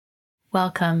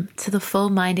Welcome to the Full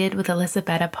Minded with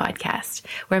Elisabetta podcast,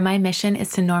 where my mission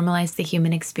is to normalize the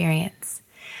human experience.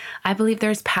 I believe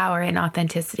there's power in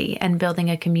authenticity and building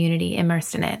a community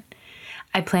immersed in it.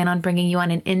 I plan on bringing you on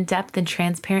an in-depth and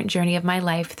transparent journey of my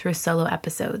life through solo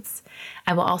episodes.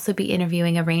 I will also be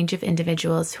interviewing a range of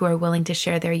individuals who are willing to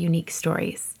share their unique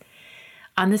stories.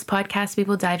 On this podcast, we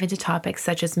will dive into topics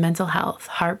such as mental health,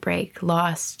 heartbreak,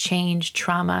 loss, change,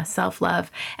 trauma,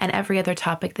 self-love, and every other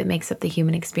topic that makes up the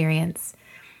human experience.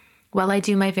 While I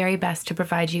do my very best to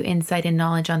provide you insight and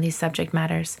knowledge on these subject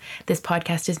matters, this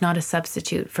podcast is not a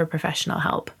substitute for professional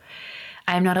help.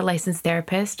 I am not a licensed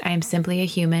therapist. I am simply a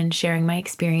human sharing my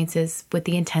experiences with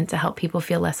the intent to help people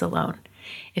feel less alone.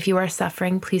 If you are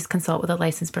suffering, please consult with a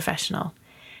licensed professional.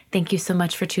 Thank you so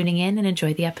much for tuning in and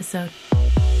enjoy the episode.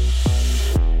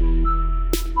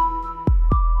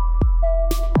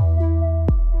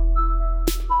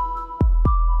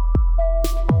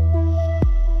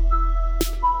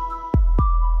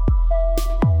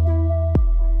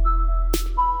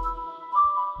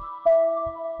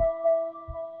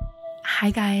 Hi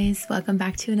guys, welcome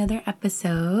back to another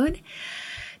episode.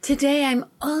 Today I'm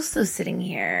also sitting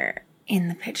here in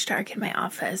the pitch dark in my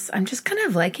office. I'm just kind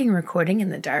of liking recording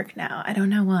in the dark now. I don't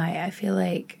know why. I feel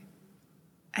like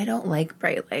I don't like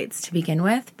bright lights to begin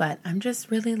with, but I'm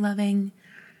just really loving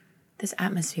this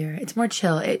atmosphere. It's more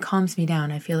chill. It calms me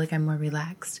down. I feel like I'm more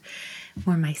relaxed,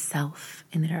 more myself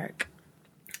in the dark.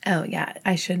 Oh yeah,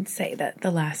 I should say that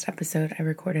the last episode I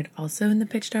recorded also in the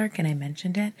pitch dark and I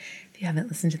mentioned it. If you haven't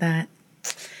listened to that,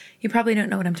 you probably don't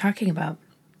know what I'm talking about.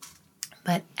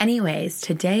 But anyways,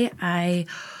 today I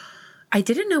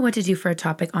didn't know what to do for a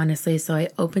topic, honestly, so I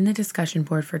opened the discussion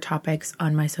board for topics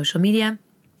on my social media,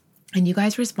 and you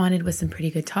guys responded with some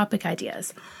pretty good topic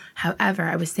ideas. However,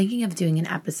 I was thinking of doing an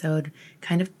episode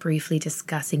kind of briefly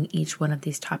discussing each one of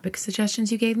these topic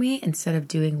suggestions you gave me instead of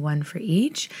doing one for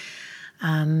each.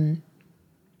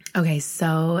 Okay,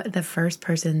 so the first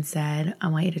person said, I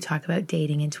want you to talk about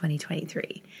dating in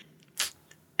 2023.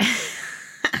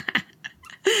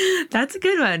 That's a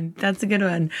good one. That's a good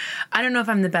one. I don't know if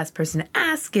I'm the best person to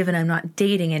ask, given I'm not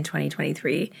dating in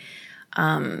 2023.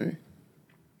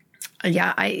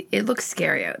 It looks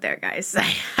scary out there, guys.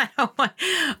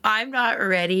 I'm not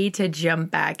ready to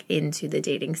jump back into the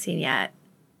dating scene yet,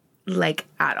 like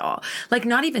at all. Like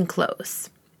not even close.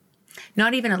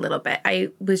 Not even a little bit. I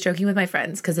was joking with my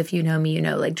friends because if you know me, you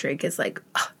know like Drake is like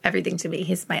everything to me.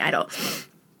 He's my idol.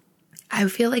 I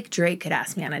feel like Drake could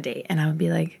ask me on a date and I would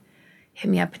be like, hit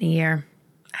me up in a year.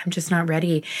 I'm just not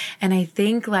ready. And I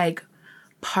think like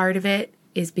part of it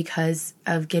is because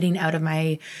of getting out of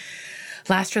my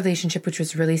last relationship, which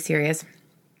was really serious,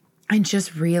 and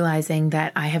just realizing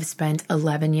that I have spent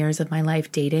 11 years of my life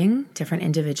dating different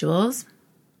individuals.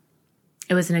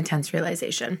 It was an intense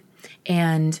realization.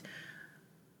 And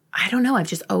I don't know, I've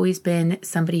just always been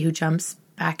somebody who jumps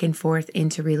back and forth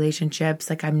into relationships.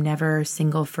 Like I'm never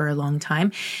single for a long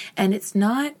time. And it's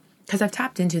not because I've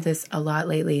tapped into this a lot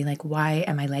lately. Like, why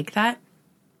am I like that?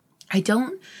 I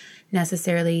don't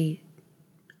necessarily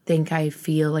think I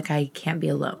feel like I can't be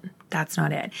alone. That's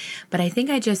not it. But I think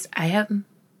I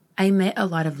emit a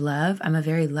lot of love. I'm a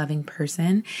very loving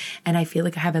person and I feel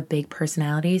like I have a big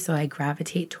personality. So I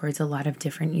gravitate towards a lot of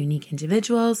different unique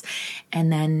individuals.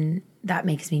 And then that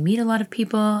makes me meet a lot of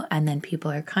people and then people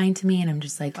are kind to me. And I'm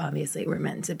just like, obviously we're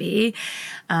meant to be.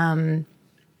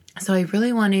 So I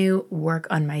really want to work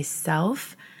on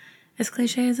myself, as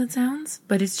cliche as it sounds,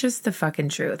 but it's just the fucking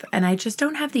truth. And I just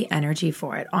don't have the energy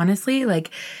for it. Honestly,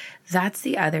 like that's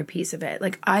the other piece of it.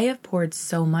 Like I have poured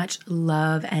so much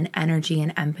love and energy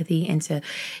and empathy into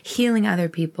healing other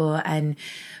people and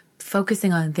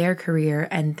focusing on their career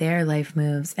and their life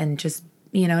moves and just,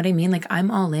 you know what I mean? Like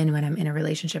I'm all in when I'm in a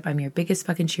relationship. I'm your biggest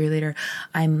fucking cheerleader.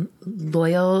 I'm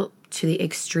loyal to the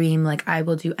extreme. Like I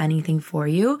will do anything for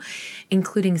you,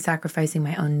 including sacrificing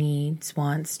my own needs,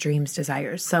 wants, dreams,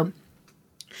 desires. So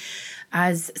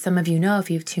as some of you know, if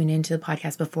you've tuned into the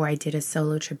podcast before, I did a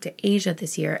solo trip to Asia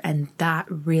this year, and that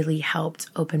really helped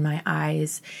open my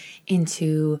eyes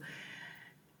into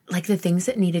like the things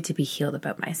that needed to be healed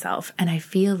about myself. And I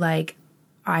feel like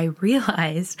I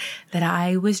realized that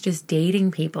I was just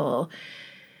dating people,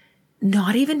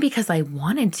 not even because I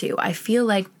wanted to. I feel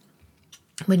like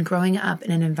when growing up in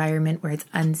an environment where it's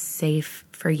unsafe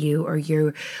for you or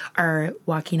you are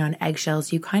walking on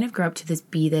eggshells, you kind of grow up to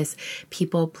be this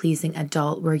people-pleasing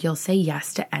adult where you'll say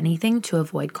yes to anything to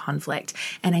avoid conflict.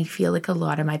 And I feel like a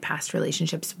lot of my past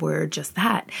relationships were just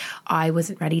that. I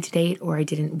wasn't ready to date, or I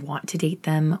didn't want to date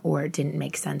them, or it didn't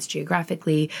make sense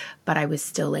geographically, but I was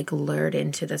still like lured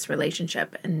into this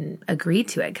relationship and agreed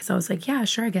to it because I was like, yeah,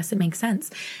 sure, I guess it makes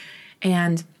sense.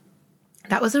 And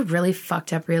That was a really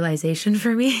fucked up realization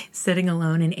for me, sitting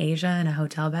alone in Asia in a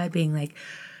hotel bed being like,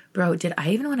 bro, did I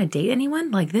even want to date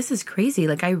anyone? Like, this is crazy.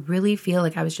 Like, I really feel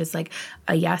like I was just like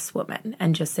a yes woman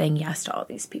and just saying yes to all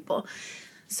these people.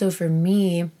 So for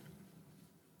me,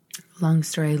 long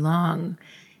story long,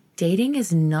 dating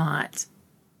is not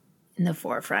in the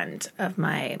forefront of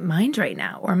my mind right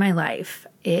now or my life.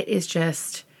 It is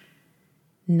just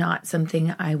not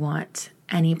something I want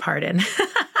any part in.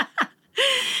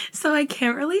 So I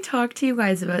can't really talk to you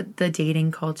guys about the dating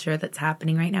culture that's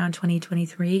happening right now in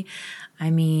 2023.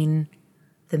 I mean,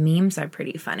 the memes are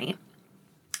pretty funny.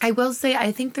 I will say,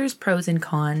 I think there's pros and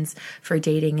cons for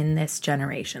dating in this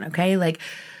generation, okay? Like,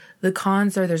 the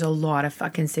cons are there's a lot of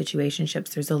fucking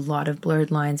situationships. There's a lot of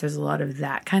blurred lines. There's a lot of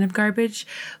that kind of garbage.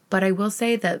 But I will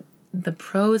say that the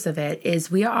pros of it is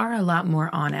we are a lot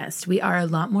more honest. We are a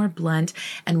lot more blunt,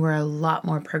 and we're a lot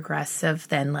more progressive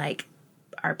than like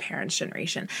our parents'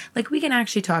 generation. Like, we can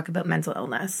actually talk about mental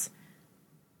illness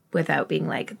without being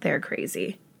like, they're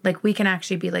crazy. Like, we can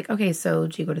actually be like, okay, so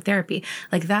do you go to therapy?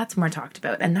 Like, that's more talked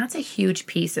about. And that's a huge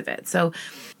piece of it. So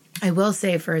I will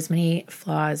say, for as many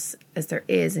flaws as there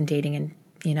is in dating in,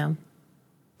 you know,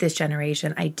 this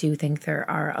generation, I do think there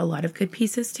are a lot of good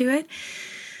pieces to it.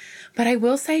 But I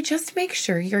will say, just make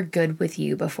sure you're good with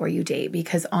you before you date,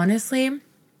 because honestly,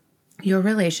 your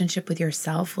relationship with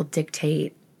yourself will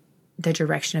dictate the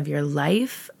direction of your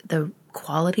life, the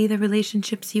quality of the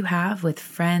relationships you have with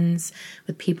friends,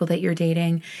 with people that you're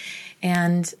dating.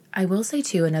 And I will say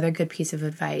too, another good piece of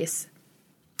advice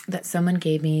that someone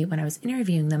gave me when I was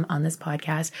interviewing them on this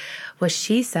podcast was,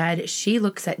 she said she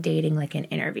looks at dating like an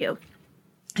interview.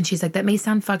 And she's like, that may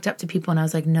sound fucked up to people. And I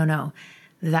was like, no,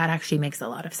 that actually makes a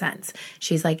lot of sense.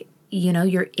 She's like, you know,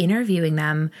 you're interviewing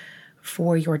them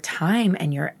for your time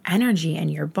and your energy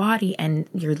and your body and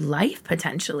your life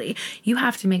potentially. You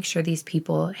have to make sure these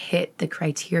people hit the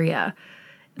criteria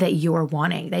that you're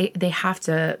wanting. They have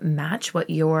to match what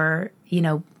you're, you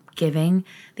know, giving,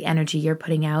 the energy you're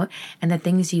putting out, and the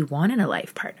things you want in a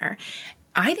life partner.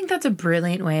 I think that's a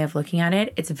brilliant way of looking at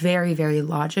it. It's very, very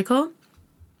logical,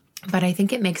 but I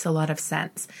think it makes a lot of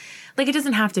sense. Like, it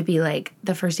doesn't have to be like,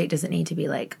 the first date doesn't need to be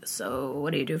like, so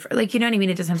what do you do for, like, you know what I mean?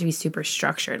 It doesn't have to be super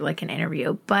structured like an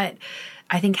interview, but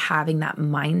I think having that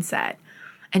mindset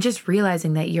and just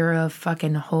realizing that you're a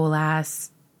fucking whole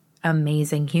ass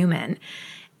amazing human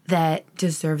that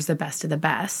deserves the best of the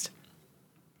best.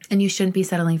 And you shouldn't be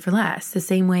settling for less. The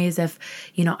same way as if,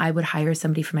 you know, I would hire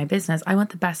somebody for my business. I want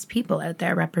the best people out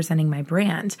there representing my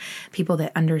brand, people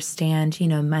that understand, you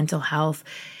know, mental health,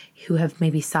 who have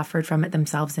maybe suffered from it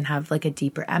themselves and have like a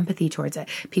deeper empathy towards it.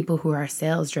 People who are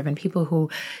sales driven, people who,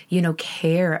 you know,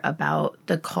 care about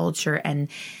the culture and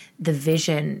the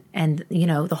vision and, you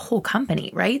know, the whole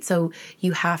company, right? So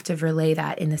you have to relay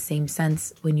that in the same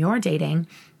sense when you're dating,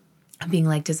 being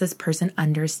like, does this person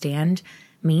understand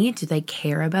me? Do they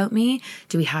care about me?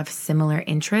 Do we have similar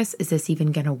interests? Is this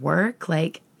even going to work?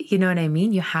 Like, you know what I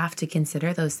mean? You have to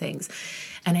consider those things.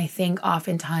 And I think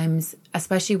oftentimes,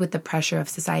 especially with the pressure of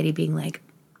society being like,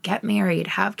 get married,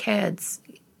 have kids,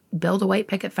 build a white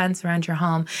picket fence around your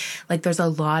home. Like, there's a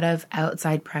lot of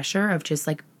outside pressure of just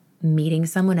like meeting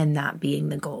someone and that being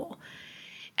the goal.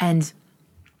 And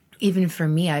even for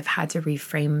me, I've had to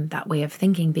reframe that way of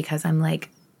thinking, because I'm like,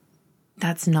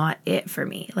 that's not it for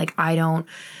me. Like,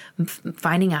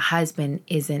 finding a husband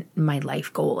isn't my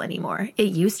life goal anymore. It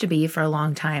used to be for a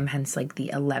long time, hence like the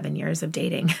 11 years of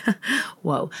dating.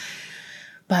 Whoa.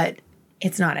 But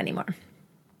it's not anymore.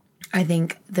 I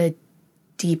think the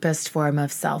deepest form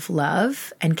of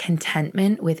self-love and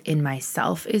contentment within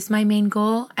myself is my main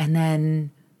goal. And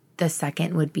then the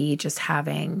second would be just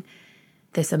having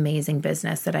this amazing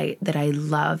business that I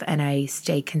love and I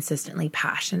stay consistently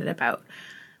passionate about,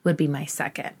 would be my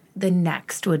second. The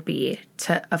next would be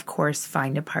to, of course,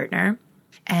 find a partner.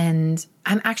 And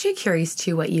I'm actually curious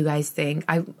too what you guys think.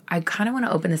 I kind of want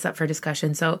to open this up for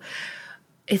discussion. So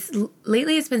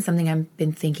lately it's been something I've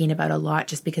been thinking about a lot,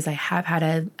 just because I have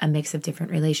had a mix of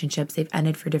different relationships. They've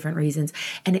ended for different reasons.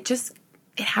 And it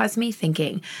has me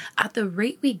thinking, at the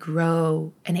rate we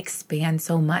grow and expand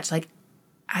so much, like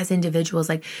as individuals,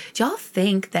 like, do y'all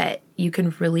think that you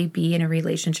can really be in a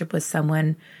relationship with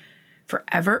someone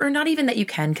forever? Or not even that you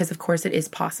can, because of course it is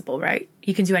possible, right?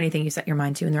 You can do anything you set your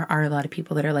mind to. And there are a lot of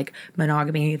people that are like,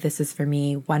 monogamy, this is for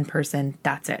me, one person,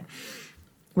 that's it.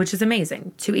 Which is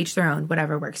amazing. To each their own,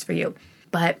 whatever works for you.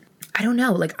 But I don't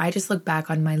know, like, I just look back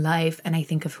on my life and I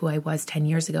think of who I was 10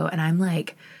 years ago, and I'm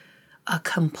like a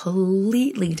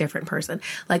completely different person,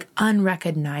 like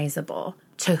unrecognizable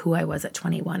to who I was at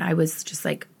 21. I was just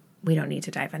like, we don't need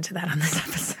to dive into that on this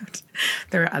episode.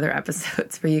 There are other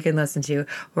episodes where you can listen to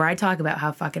where I talk about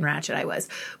how fucking ratchet I was,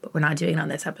 but we're not doing it on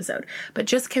this episode. But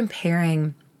just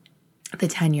comparing the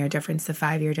 10-year difference, the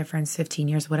 5-year difference, 15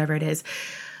 years, whatever it is,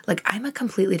 like I'm a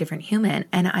completely different human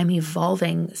and I'm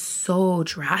evolving so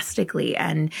drastically.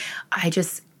 And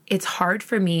it's hard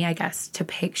for me, I guess, to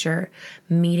picture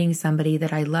meeting somebody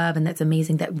that I love and that's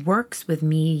amazing, that works with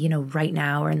me, you know, right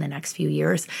now or in the next few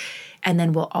years, and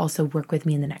then will also work with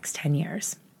me in the next 10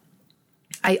 years.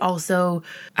 I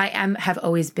have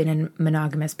always been a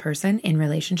monogamous person in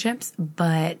relationships,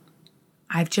 but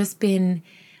I've just been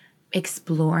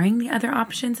exploring the other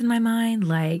options in my mind,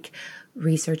 like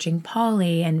researching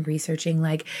poly and researching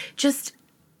like just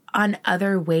on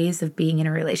other ways of being in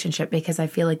a relationship, because I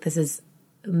feel like this is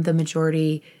the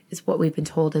majority is what we've been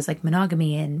told is like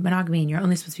monogamy and you're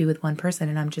only supposed to be with one person.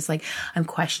 And I'm just like, I'm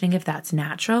questioning if that's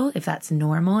natural, if that's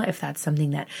normal, if that's something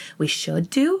that we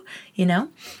should do, you know?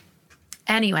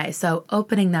 Anyway, so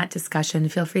opening that discussion,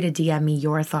 feel free to DM me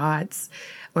your thoughts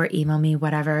or email me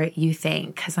whatever you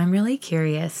think, because I'm really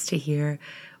curious to hear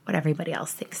what everybody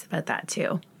else thinks about that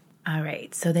too. All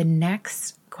right, so the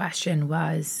next question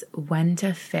was when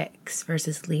to fix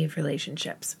versus leave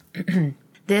relationships.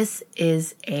 This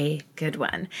is a good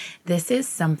one. This is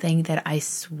something that I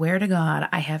swear to God,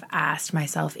 I have asked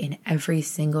myself in every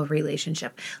single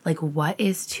relationship. Like, what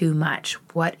is too much?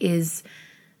 What is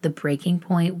the breaking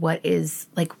point? What's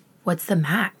the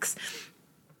max?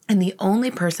 And the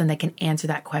only person that can answer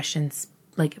that question,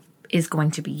 like, is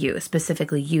going to be you,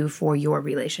 specifically you for your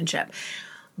relationship.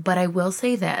 But I will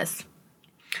say this.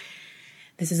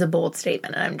 This is a bold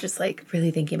statement, and I'm just like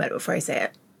really thinking about it before I say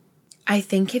it. I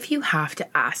think if you have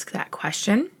to ask that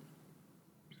question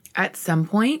at some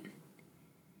point,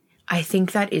 I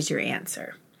think that is your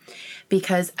answer.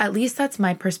 Because at least that's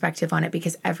my perspective on it,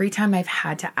 because every time I've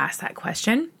had to ask that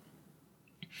question,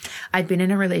 I've been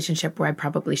in a relationship where I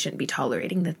probably shouldn't be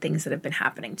tolerating the things that have been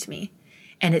happening to me.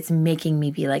 And it's making me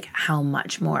be like, how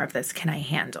much more of this can I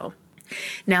handle?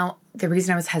 Now, the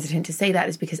reason I was hesitant to say that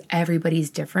is because everybody's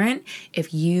different.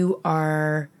 If you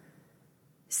are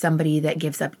somebody that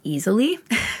gives up easily,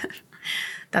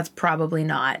 that's probably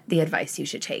not the advice you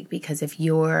should take. Because if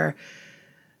you're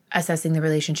assessing the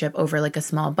relationship over like a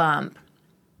small bump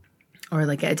or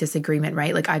like a disagreement,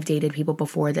 right? Like I've dated people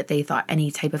before that they thought any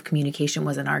type of communication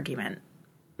was an argument.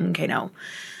 Okay, no.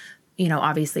 You know,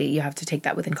 obviously you have to take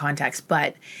that within context.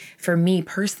 But for me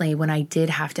personally, when I did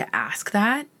have to ask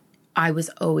that, I was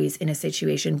always in a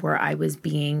situation where I was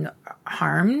being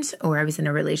harmed or I was in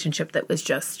a relationship that was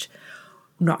just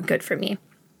not good for me.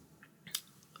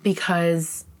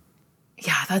 Because,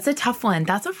 yeah, that's a tough one.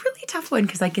 That's a really tough one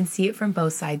because I can see it from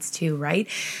both sides too, right?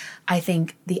 I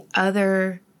think the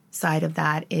other side of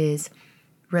that is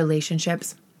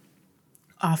relationships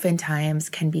oftentimes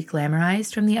can be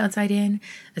glamorized from the outside in,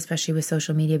 especially with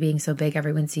social media being so big.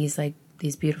 Everyone sees like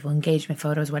these beautiful engagement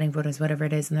photos, wedding photos, whatever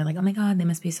it is. And they're like, oh my God, they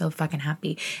must be so fucking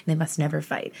happy. And they must never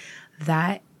fight.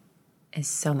 That is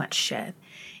so much shit.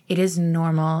 It is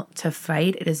normal to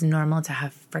fight. It is normal to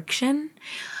have friction.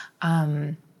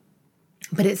 But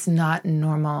it's not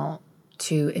normal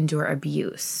to endure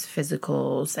abuse,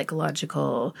 physical,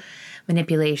 psychological,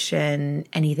 manipulation,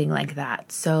 anything like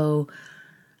that. So,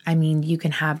 I mean, you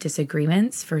can have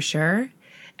disagreements for sure.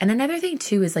 And another thing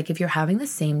too is like if you're having the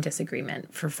same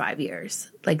disagreement for 5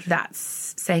 years, like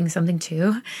that's saying something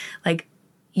too. Like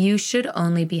you should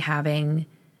only be having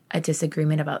a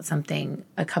disagreement about something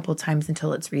a couple times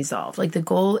until it's resolved. Like the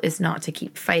goal is not to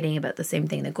keep fighting about the same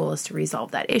thing. The goal is to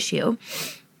resolve that issue.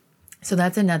 So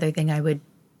that's another thing I would,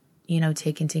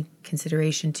 take into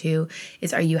consideration too,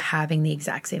 is are you having the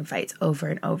exact same fights over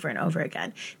and over and over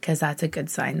again? Because that's a good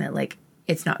sign that like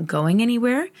it's not going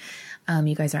anywhere.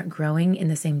 You guys aren't growing in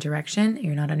the same direction.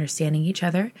 You're not understanding each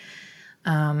other.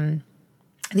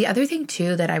 The other thing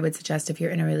too that I would suggest if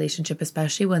you're in a relationship,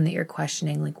 especially one that you're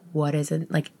questioning, like what is it,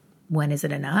 like when is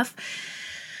it enough?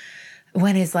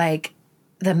 When is like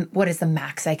what is the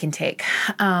max I can take?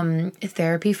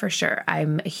 Therapy for sure.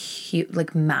 I'm a huge,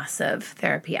 like massive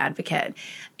therapy advocate,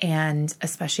 and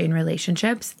especially in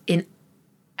relationships. In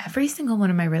every single one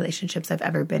of my relationships I've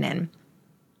ever been in,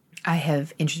 I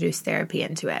have introduced therapy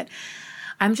into it.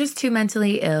 I'm just too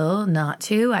mentally ill not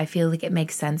to. I feel like it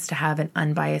makes sense to have an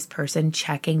unbiased person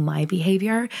checking my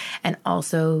behavior and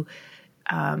also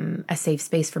a safe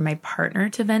space for my partner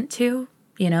to vent to,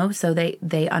 so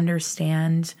they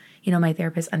understand, my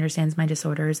therapist understands my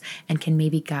disorders and can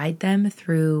maybe guide them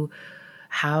through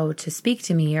how to speak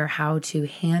to me or how to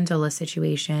handle a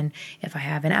situation if I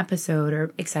have an episode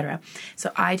or etc.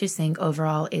 So I just think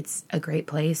overall it's a great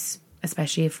place,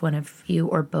 especially if one of you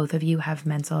or both of you have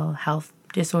mental health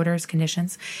disorders,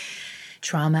 conditions.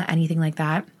 trauma, anything like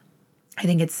that, I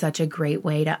think it's such a great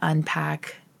way to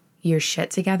unpack your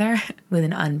shit together with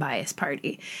an unbiased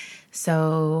party.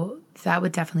 So that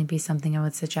would definitely be something I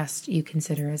would suggest you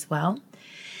consider as well.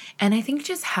 And I think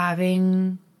just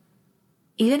having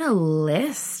even a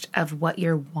list of what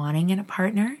you're wanting in a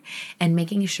partner and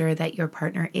making sure that your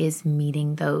partner is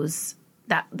meeting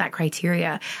that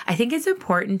criteria. I think it's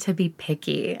important to be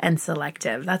picky and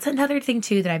selective. That's another thing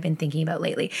too that I've been thinking about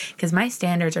lately, because my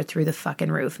standards are through the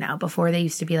fucking roof now. Before, they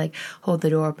used to be like, hold the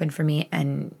door open for me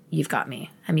and you've got me,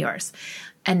 I'm yours.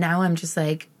 And now I'm just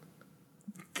like,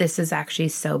 this is actually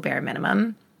so bare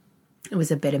minimum. It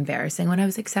was a bit embarrassing what I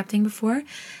was accepting before.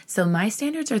 So my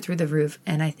standards are through the roof.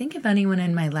 And I think if anyone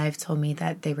in my life told me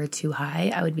that they were too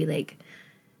high, I would be like,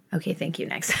 okay, thank you,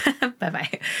 next.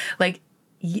 Bye-bye. Like,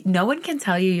 no one can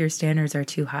tell you your standards are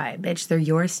too high, bitch. They're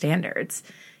your standards.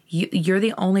 You're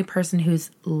the only person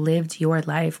who's lived your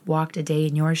life, walked a day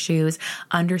in your shoes,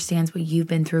 understands what you've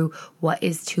been through, what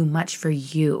is too much for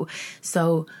you.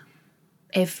 So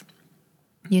if,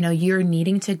 you're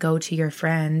needing to go to your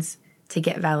friends to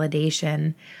get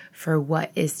validation for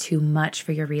what is too much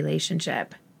for your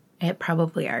relationship, it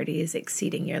probably already is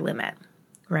exceeding your limit,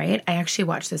 right? I actually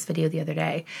watched this video the other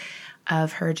day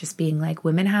of her just being like,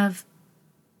 women have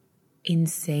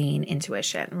insane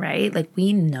intuition, right? Like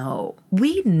we know,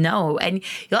 and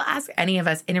you'll ask any of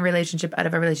us in a relationship, out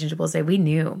of a relationship, we'll say, we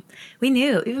knew,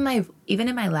 even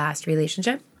in my last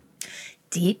relationship,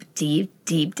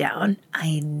 deep down,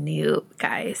 I knew,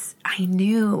 guys,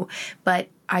 but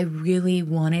I really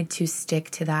wanted to stick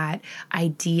to that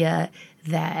idea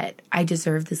that I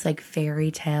deserve this like fairy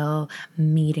tale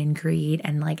meet and greet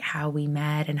and like how we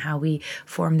met and how we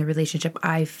formed the relationship.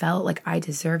 I felt like I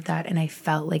deserved that and I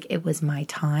felt like it was my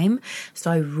time.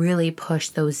 So I really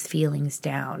pushed those feelings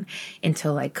down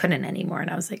until I couldn't anymore. And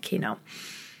I was like,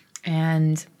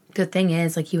 and the thing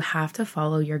is, like, you have to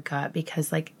follow your gut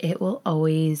because like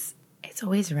it's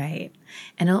always right.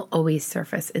 And it'll always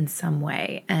surface in some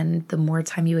way. And the more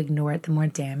time you ignore it, the more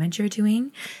damage you're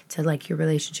doing to like your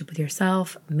relationship with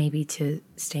yourself, maybe to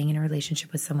staying in a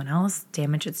relationship with someone else,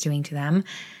 damage it's doing to them.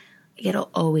 It'll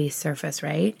always surface,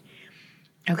 right?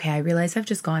 Okay, I realize I've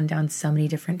just gone down so many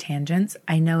different tangents.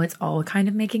 I know it's all kind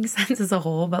of making sense as a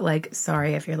whole, but like,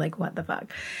 sorry if you're like, what the fuck?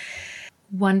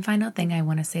 One final thing I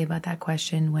want to say about that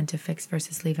question, when to fix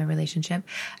versus leave a relationship.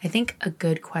 I think a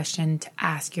good question to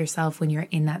ask yourself when you're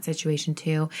in that situation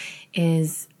too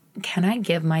is, can I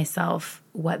give myself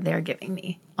what they're giving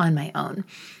me on my own?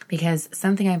 Because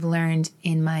something I've learned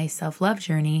in my self-love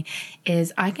journey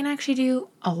is I can actually do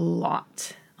a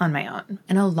lot on my own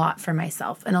and a lot for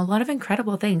myself and a lot of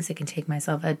incredible things. I can take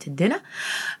myself out to dinner.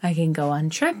 I can go on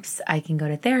trips. I can go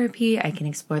to therapy. I can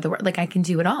explore the world. Like I can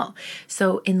do it all.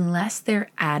 So unless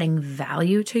they're adding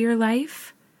value to your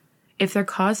life, if they're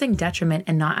causing detriment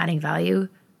and not adding value,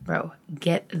 bro,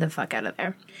 get the fuck out of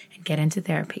there and get into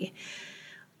therapy.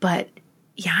 But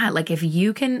yeah, like if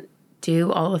you can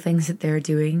do all the things that they're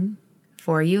doing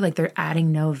for you, like they're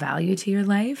adding no value to your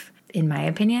life, in my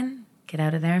opinion, get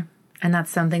out of there. And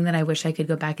that's something that I wish I could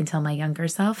go back and tell my younger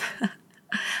self.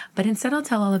 But instead, I'll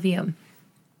tell all of you,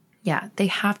 yeah, they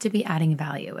have to be adding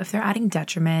value. If they're adding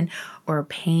detriment or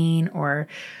pain or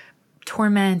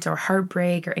torment or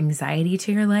heartbreak or anxiety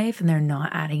to your life and they're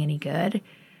not adding any good,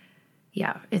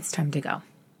 yeah, it's time to go.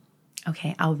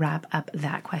 Okay, I'll wrap up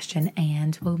that question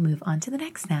and we'll move on to the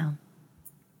next now.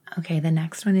 Okay, the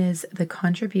next one is the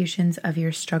contributions of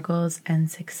your struggles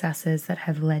and successes that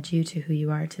have led you to who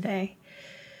you are today.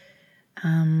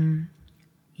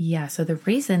 So the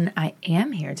reason I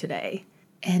am here today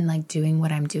and like doing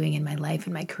what I'm doing in my life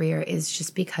and my career is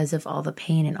just because of all the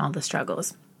pain and all the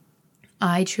struggles.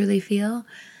 I truly feel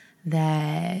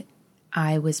that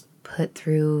I was put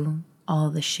through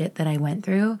all the shit that I went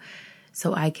through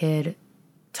so I could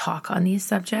talk on these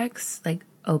subjects like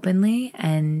openly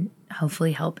and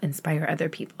hopefully help inspire other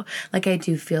people. Like I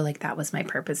do feel like that was my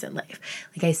purpose in life.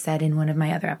 Like I said in one of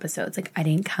my other episodes, like I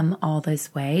didn't come all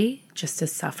this way just to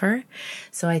suffer.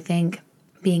 So I think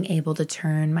being able to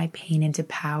turn my pain into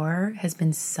power has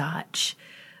been such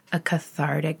a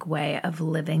cathartic way of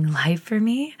living life for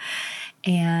me.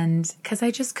 And because I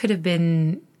just could have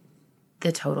been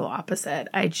the total opposite.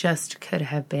 I just could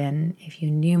have been, if you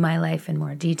knew my life in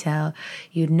more detail,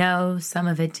 you'd know some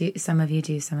of it do, some of you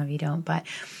do, some of you don't, but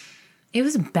it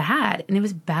was bad. And it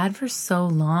was bad for so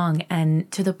long.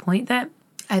 And to the point that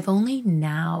I've only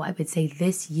now, I would say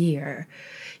this year,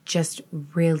 just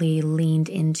really leaned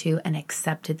into and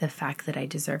accepted the fact that I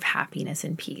deserve happiness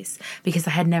and peace because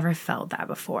I had never felt that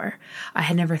before. I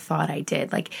had never thought I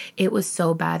did. Like it was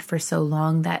so bad for so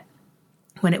long that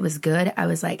when it was good, I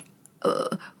was like,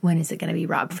 when is it going to be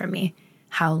robbed from me?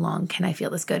 How long can I feel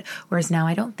this good? Whereas now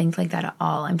I don't think like that at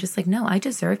all. I'm just like, no, I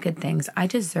deserve good things. I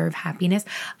deserve happiness.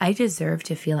 I deserve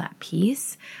to feel at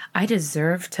peace. I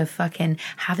deserve to fucking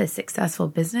have a successful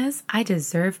business. I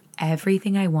deserve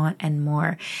everything I want and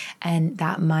more. And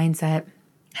that mindset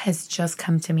has just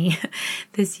come to me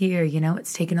this year. You know,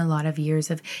 it's taken a lot of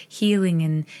years of healing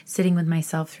and sitting with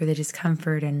myself through the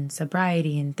discomfort and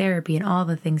sobriety and therapy and all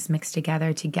the things mixed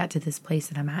together to get to this place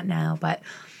that I'm at now. But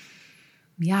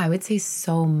yeah, I would say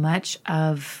so much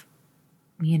of,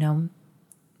 you know,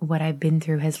 what I've been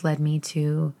through has led me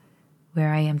to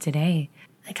where I am today.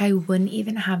 Like, I wouldn't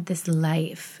even have this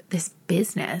life, this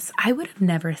business. I would have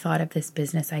never thought of this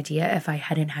business idea if I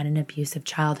hadn't had an abusive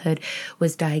childhood,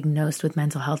 was diagnosed with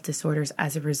mental health disorders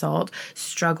as a result,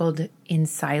 struggled in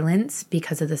silence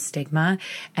because of the stigma,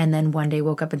 and then one day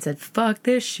woke up and said, fuck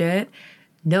this shit.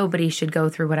 Nobody should go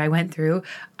through what I went through.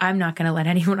 I'm not going to let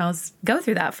anyone else go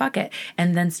through that. Fuck it.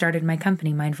 And then started my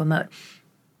company, Mindful Mode.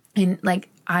 And like,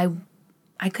 I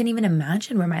couldn't even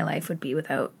imagine where my life would be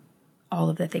without all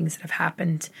of the things that have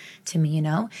happened to me, you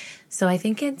know? So I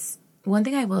think it's, one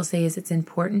thing I will say is it's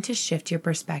important to shift your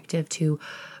perspective to,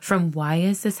 from why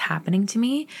is this happening to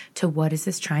me to what is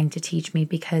this trying to teach me?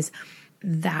 Because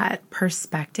that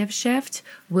perspective shift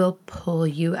will pull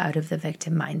you out of the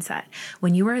victim mindset.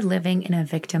 When you are living in a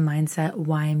victim mindset,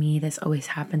 why me? This always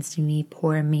happens to me.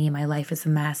 Poor me. My life is a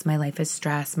mess. My life is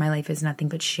stress. My life is nothing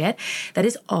but shit. That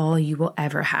is all you will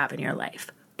ever have in your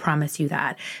life. Promise you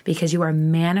that, because you are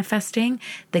manifesting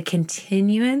the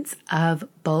continuance of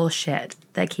bullshit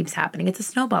that keeps happening. It's a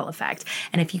snowball effect.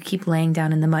 And if you keep laying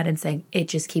down in the mud and saying, it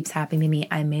just keeps happening to me,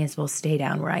 I may as well stay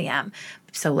down where I am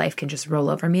so life can just roll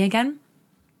over me again.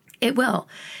 It will,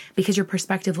 because your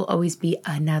perspective will always be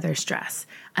another stress,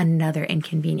 another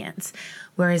inconvenience.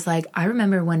 Whereas like, I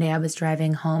remember one day I was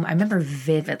driving home. I remember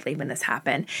vividly when this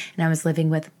happened, and I was living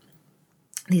with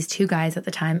these two guys at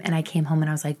the time, and I came home and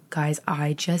I was like, guys,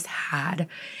 I just had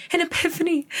an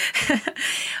epiphany.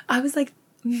 I was like,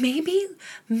 maybe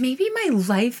my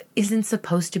life isn't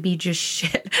supposed to be just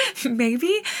shit.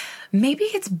 Maybe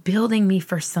it's building me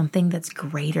for something that's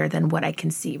greater than what I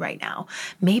can see right now.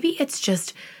 Maybe it's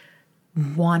just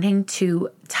wanting to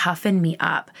toughen me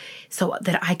up so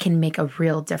that I can make a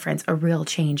real difference, a real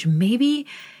change. Maybe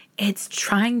it's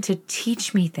trying to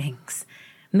teach me things.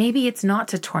 Maybe it's not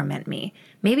to torment me.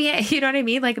 Maybe, you know what I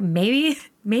mean? Like maybe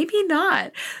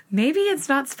not. Maybe it's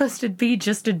not supposed to be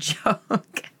just a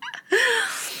joke.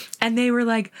 And they were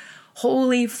like,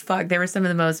 holy fuck. They were some of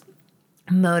the most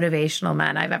motivational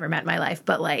men I've ever met in my life.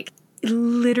 But like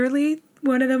literally,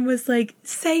 one of them was like,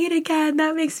 say it again.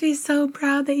 That makes me so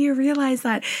proud that you realize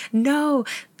that. No,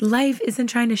 life isn't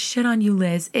trying to shit on you,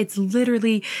 Liz. It's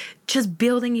literally just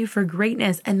building you for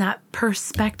greatness. And that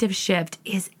perspective shift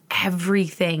is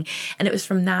everything. And it was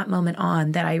from that moment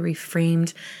on that I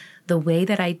reframed the way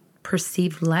that I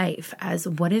perceived life as,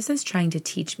 what is this trying to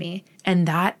teach me? And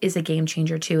that is a game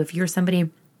changer too. If you're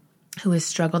somebody who has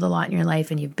struggled a lot in your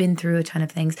life and you've been through a ton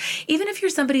of things, even if you're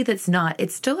somebody that's not,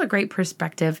 it's still a great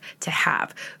perspective to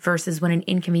have versus when an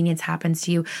inconvenience happens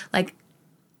to you. Like,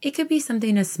 it could be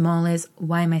something as small as,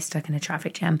 why am I stuck in a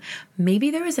traffic jam?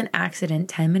 Maybe there was an accident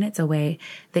 10 minutes away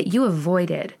that you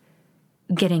avoided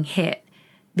getting hit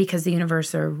because the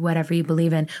universe or whatever you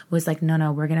believe in was like,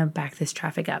 no, we're going to back this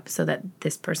traffic up so that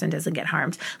this person doesn't get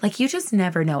harmed. Like, you just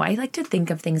never know. I like to think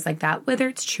of things like that, whether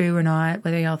it's true or not,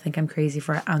 whether y'all think I'm crazy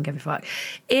for it, I don't give a fuck.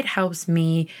 It helps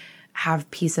me have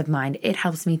peace of mind. It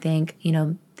helps me think, you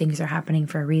know, things are happening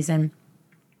for a reason.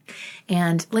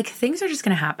 And like, things are just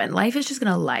going to happen. Life is just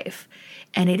going to life.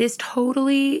 And it is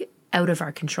totally out of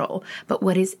our control. But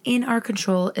what is in our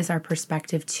control is our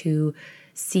perspective to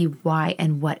see why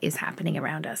and what is happening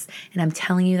around us. And I'm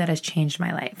telling you, that has changed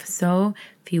my life. So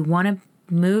if you want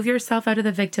to move yourself out of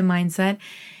the victim mindset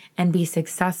and be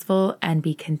successful and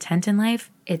be content in life,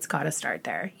 it's got to start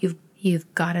there.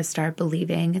 You've got to start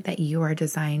believing that you are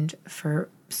designed for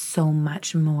so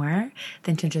much more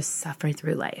than to just suffer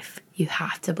through life. You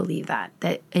have to believe that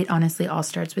it honestly all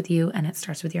starts with you, and it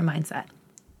starts with your mindset.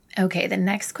 Okay, the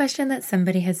next question that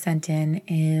somebody has sent in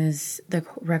is the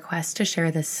request to share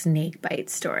the snake bite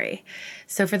story.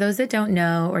 So for those that don't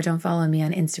know or don't follow me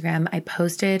on Instagram, I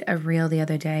posted a reel the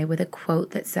other day with a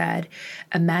quote that said,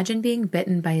 imagine being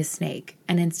bitten by a snake,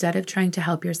 and instead of trying to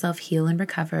help yourself heal and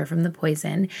recover from the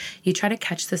poison, you try to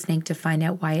catch the snake to find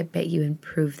out why it bit you and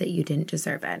prove that you didn't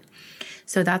deserve it.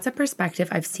 So that's a perspective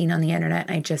I've seen on the internet,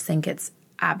 and I just think it's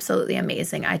absolutely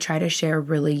amazing. I try to share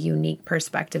really unique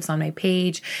perspectives on my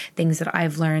page, things that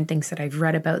I've learned, things that I've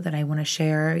read about that I want to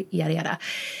share, yada, yada.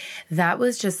 That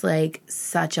was just like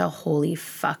such a holy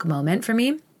fuck moment for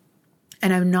me.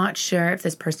 And I'm not sure if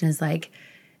this person is like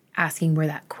asking where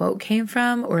that quote came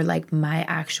from or like my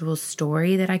actual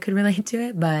story that I could relate to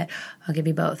it, but I'll give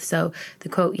you both. So the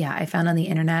quote, I found on the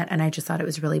internet and I just thought it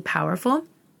was really powerful.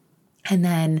 And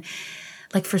then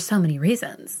like for so many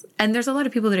reasons. And there's a lot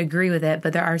of people that agree with it,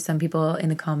 but there are some people in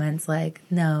the comments like,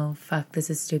 no, fuck, this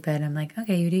is stupid. I'm like,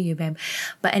 okay, you do you, babe.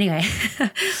 But anyway,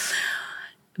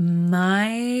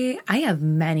 I have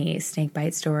many snake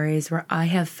bite stories where I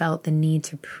have felt the need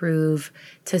to prove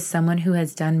to someone who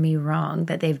has done me wrong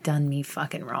that they've done me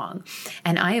fucking wrong.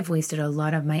 And I have wasted a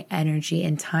lot of my energy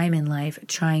and time in life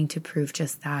trying to prove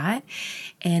just that.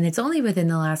 And it's only within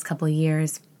the last couple of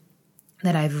years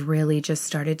that I've really just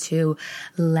started to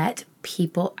let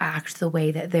people act the way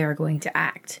that they're going to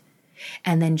act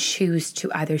and then choose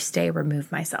to either stay or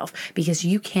remove myself, because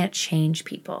you can't change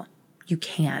people. You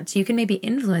can't. You can maybe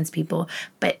influence people,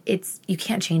 but you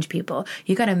can't change people.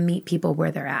 You got to meet people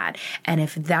where they're at. And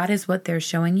if that is what they're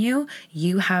showing you,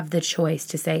 you have the choice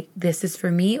to say, this is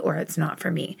for me or it's not for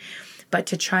me. But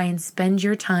to try and spend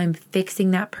your time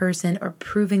fixing that person or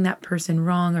proving that person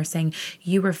wrong or saying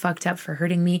you were fucked up for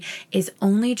hurting me is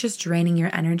only just draining your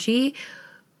energy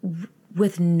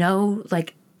with no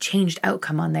like changed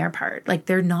outcome on their part. Like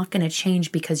they're not going to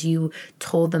change because you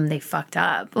told them they fucked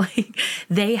up. Like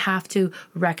they have to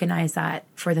recognize that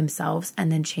for themselves and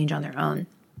then change on their own.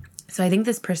 So I think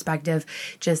this perspective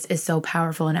just is so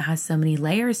powerful and it has so many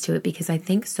layers to it, because I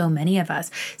think so many of us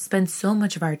spend so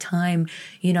much of our time,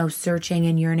 searching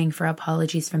and yearning for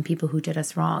apologies from people who did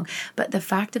us wrong. But the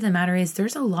fact of the matter is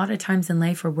there's a lot of times in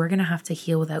life where we're going to have to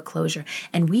heal without closure,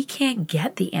 and we can't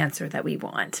get the answer that we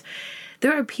want.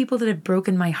 There are people that have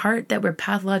broken my heart that were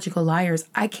pathological liars.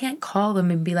 I can't call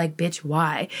them and be like, bitch,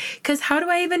 why? Because how do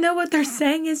I even know what they're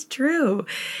saying is true?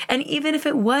 And even if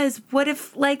it was, what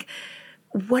if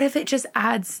it just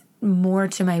adds more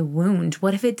to my wound?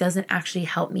 What if it doesn't actually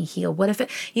help me heal? What if it,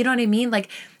 you know what I mean? Like,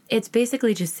 it's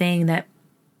basically just saying that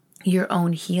your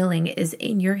own healing is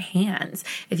in your hands.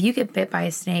 If you get bit by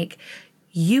a snake,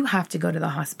 you have to go to the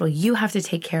hospital. You have to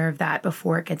take care of that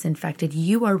before it gets infected.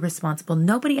 You are responsible.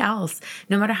 Nobody else,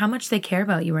 no matter how much they care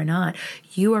about you or not,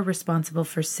 you are responsible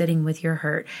for sitting with your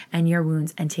hurt and your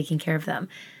wounds and taking care of them.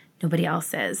 Nobody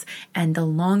else is. And the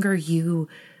longer you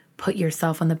put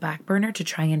yourself on the back burner to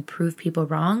try and prove people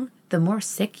wrong, the more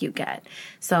sick you get.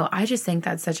 So I just think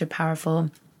that's such a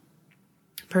powerful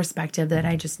perspective that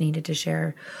I just needed to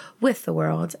share with the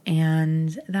world.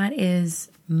 And that is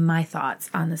my thoughts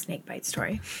on the snake bite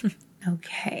story.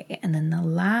 Okay. And then the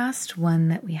last one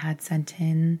that we had sent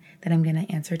in that I'm going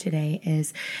to answer today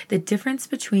is the difference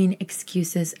between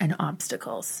excuses and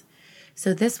obstacles.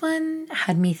 So this one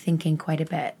had me thinking quite a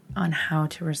bit on how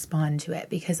to respond to it,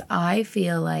 because I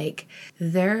feel like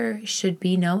there should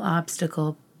be no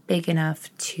obstacle big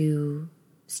enough to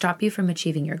stop you from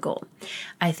achieving your goal.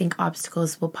 I think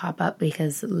obstacles will pop up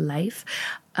because life,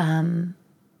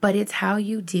 but it's how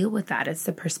you deal with that. It's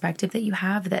the perspective that you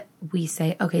have that we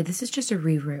say, okay, this is just a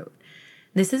reroute.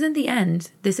 This isn't the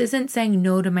end. This isn't saying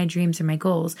no to my dreams or my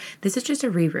goals. This is just a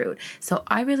reroute. So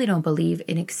I really don't believe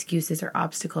in excuses or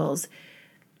obstacles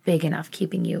big enough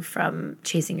keeping you from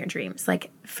chasing your dreams.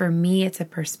 Like for me, it's a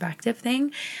perspective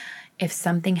thing. If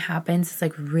something happens, it's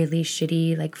like really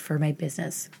shitty, like for my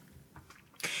business,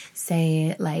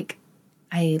 say like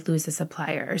I lose a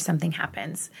supplier or something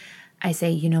happens. I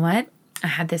say, you know what? I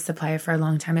had this supplier for a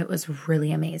long time. It was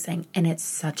really amazing. And it's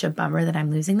such a bummer that I'm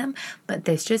losing them. But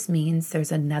this just means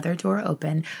there's another door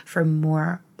open for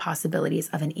more possibilities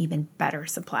of an even better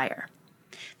supplier.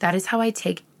 That is how I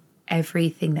take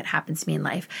everything that happens to me in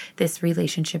life. This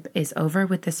relationship is over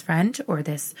with this friend or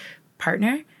this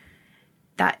partner.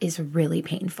 That is really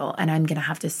painful. And I'm going to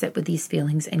have to sit with these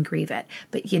feelings and grieve it.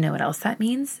 But you know what else that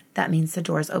means? That means the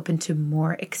door's open to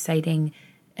more exciting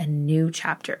and new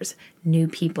chapters, new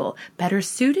people, better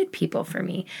suited people for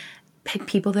me,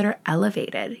 people that are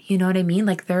elevated. You know what I mean?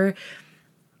 Like there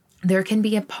can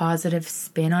be a positive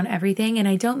spin on everything. And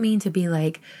I don't mean to be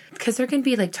like, because there can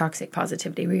be like toxic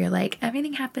positivity where you're like,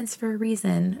 everything happens for a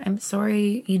reason. I'm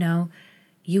sorry,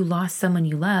 you lost someone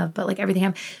you love, but like everything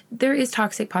happened. There is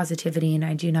toxic positivity, and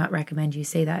I do not recommend you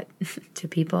say that to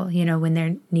people, when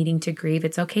they're needing to grieve.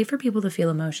 It's okay for people to feel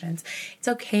emotions. It's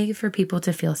okay for people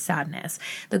to feel sadness.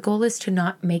 The goal is to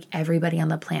not make everybody on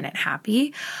the planet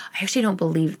happy. I actually don't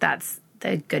believe that's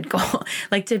the good goal.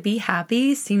 Like to be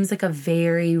happy seems like a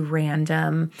very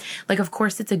random, like of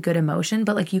course it's a good emotion,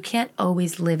 but like you can't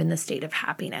always live in the state of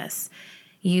happiness.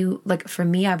 For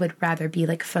me, I would rather be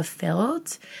like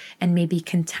fulfilled and maybe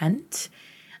content.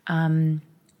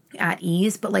 at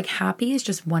ease, but like happy is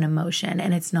just one emotion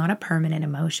and it's not a permanent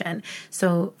emotion.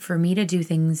 So for me to do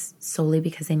things solely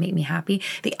because they make me happy,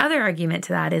 the other argument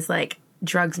to that is like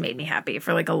drugs made me happy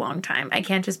for like a long time. I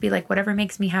can't just be like, whatever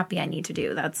makes me happy, I need to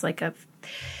do. That's like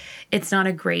it's not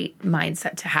a great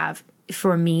mindset to have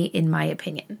for me, in my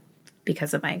opinion,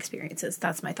 because of my experiences.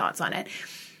 That's my thoughts on it.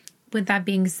 With that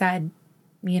being said,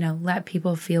 let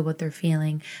people feel what they're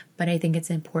feeling. But I think it's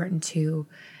important to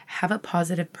have a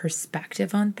positive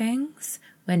perspective on things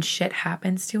when shit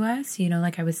happens to us.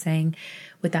 Like I was saying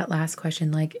with that last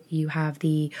question, like you have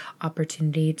the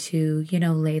opportunity to,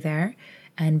 lay there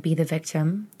and be the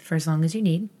victim for as long as you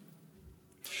need.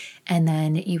 And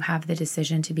then you have the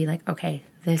decision to be like, okay,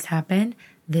 this happened.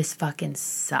 This fucking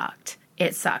sucked.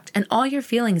 It sucked. And all your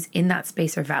feelings in that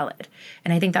space are valid.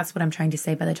 And I think that's what I'm trying to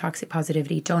say by the toxic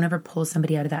positivity. Don't ever pull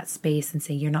somebody out of that space and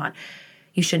say, you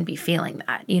shouldn't be feeling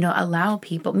that. Allow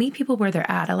people, meet people where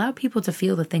they're at. Allow people to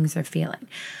feel the things they're feeling.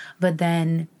 But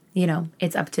then,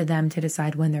 it's up to them to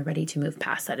decide when they're ready to move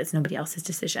past that. It's nobody else's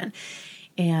decision.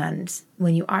 And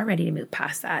when you are ready to move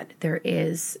past that, there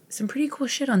is some pretty cool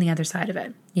shit on the other side of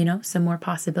it. Some more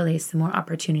possibilities, some more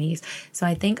opportunities. So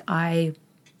I think I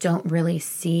don't really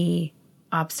see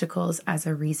obstacles as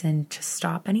a reason to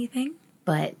stop anything,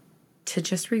 but to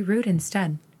just reroute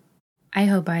instead. I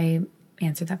hope I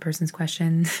answered that person's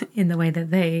question in the way that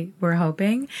they were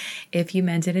hoping. If you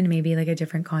meant it in maybe like a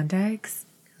different context,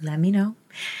 let me know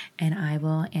and I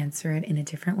will answer it in a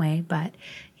different way. But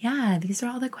yeah, these are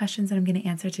all the questions that I'm going to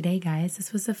answer today, guys.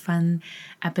 This was a fun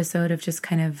episode of just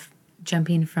kind of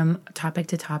jumping from topic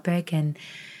to topic and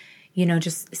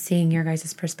just seeing your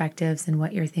guys' perspectives and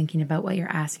what you're thinking about, what you're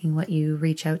asking, what you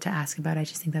reach out to ask about. I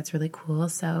just think that's really cool.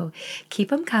 So keep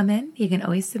them coming. You can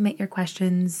always submit your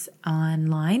questions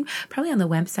online. Probably on the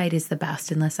website is the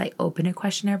best, unless I open a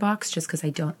questionnaire box, just because I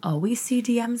don't always see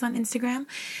DMs on Instagram.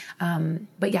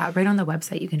 But yeah, right on the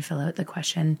website, you can fill out the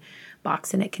question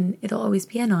box and it'll always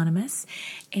be anonymous.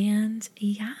 And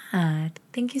yeah,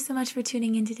 thank you so much for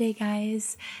tuning in today,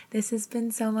 guys. This has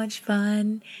been so much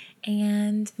fun.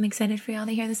 And I'm excited for y'all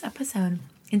to hear this episode.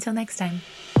 Until next time.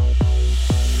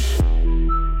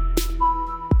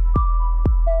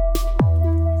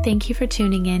 Thank you for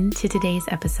tuning in to today's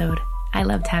episode. I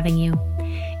loved having you.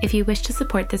 If you wish to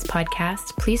support this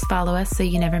podcast, please follow us so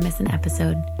you never miss an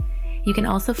episode. You can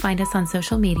also find us on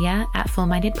social media at Full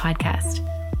Minded Podcast.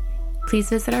 Please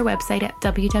visit our website at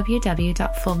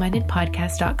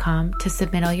www.fullmindedpodcast.com to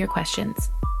submit all your questions.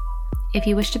 If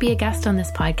you wish to be a guest on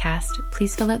this podcast,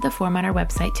 please fill out the form on our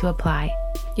website to apply.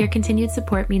 Your continued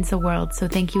support means the world, so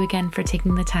thank you again for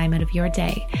taking the time out of your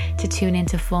day to tune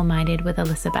into Full Minded with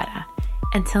Elisabetta.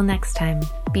 Until next time,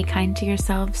 be kind to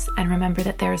yourselves and remember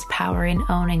that there is power in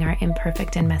owning our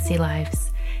imperfect and messy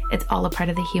lives. It's all a part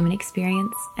of the human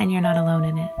experience, and you're not alone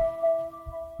in it.